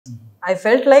I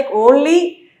felt like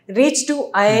only reach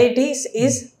to IITs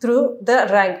is through the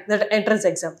rank, the entrance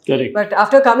exam. Correct. But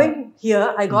after coming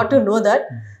here, I got to know that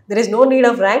there is no need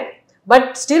of rank,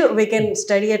 but still we can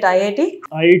study at IIT.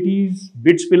 IITs,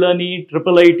 BITS Pilani,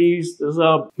 triple IITs, there's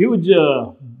a huge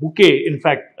bouquet. In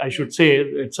fact, I should say,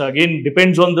 it's again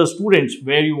depends on the students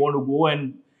where you want to go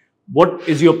and what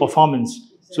is your performance.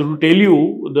 So to tell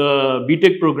you, the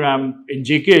btech program in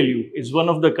JKLU is one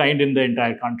of the kind in the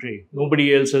entire country.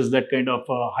 Nobody else has that kind of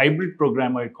hybrid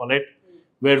program, I call it,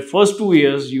 where first 2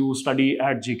 years you study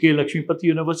at JK Lakshmipati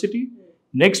University.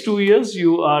 Next 2 years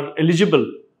you are eligible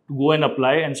to go and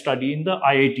apply and study in the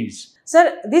IITs.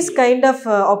 Sir, this kind of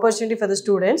opportunity for the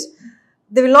students,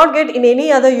 they will not get in any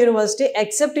other university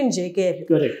except in JKLU.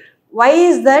 Correct. Why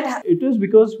is that? It is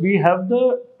because we have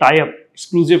the tie-up,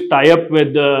 exclusive tie-up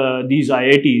with these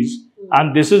IITs,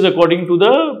 and this is according to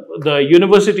the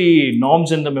university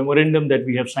norms and the memorandum that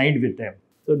we have signed with them.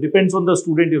 So it depends on the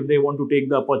student. If they want to take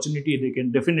the opportunity, they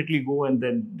can definitely go and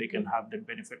then they can have that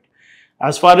benefit.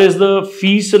 As far as the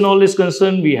fees and all is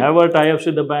concerned, we have our tie-ups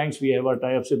with the banks, we have our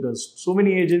tie-ups with so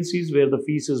many agencies where the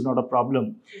fees is not a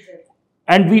problem.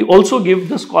 And we also give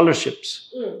the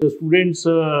scholarships. The students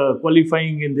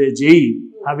qualifying in the JEE,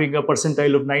 having a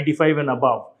percentile of 95 and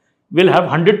above, will have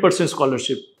 100%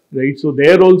 scholarship, right? So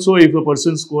there also, if a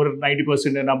person score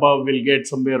 90% and above, will get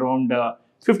somewhere around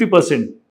 50%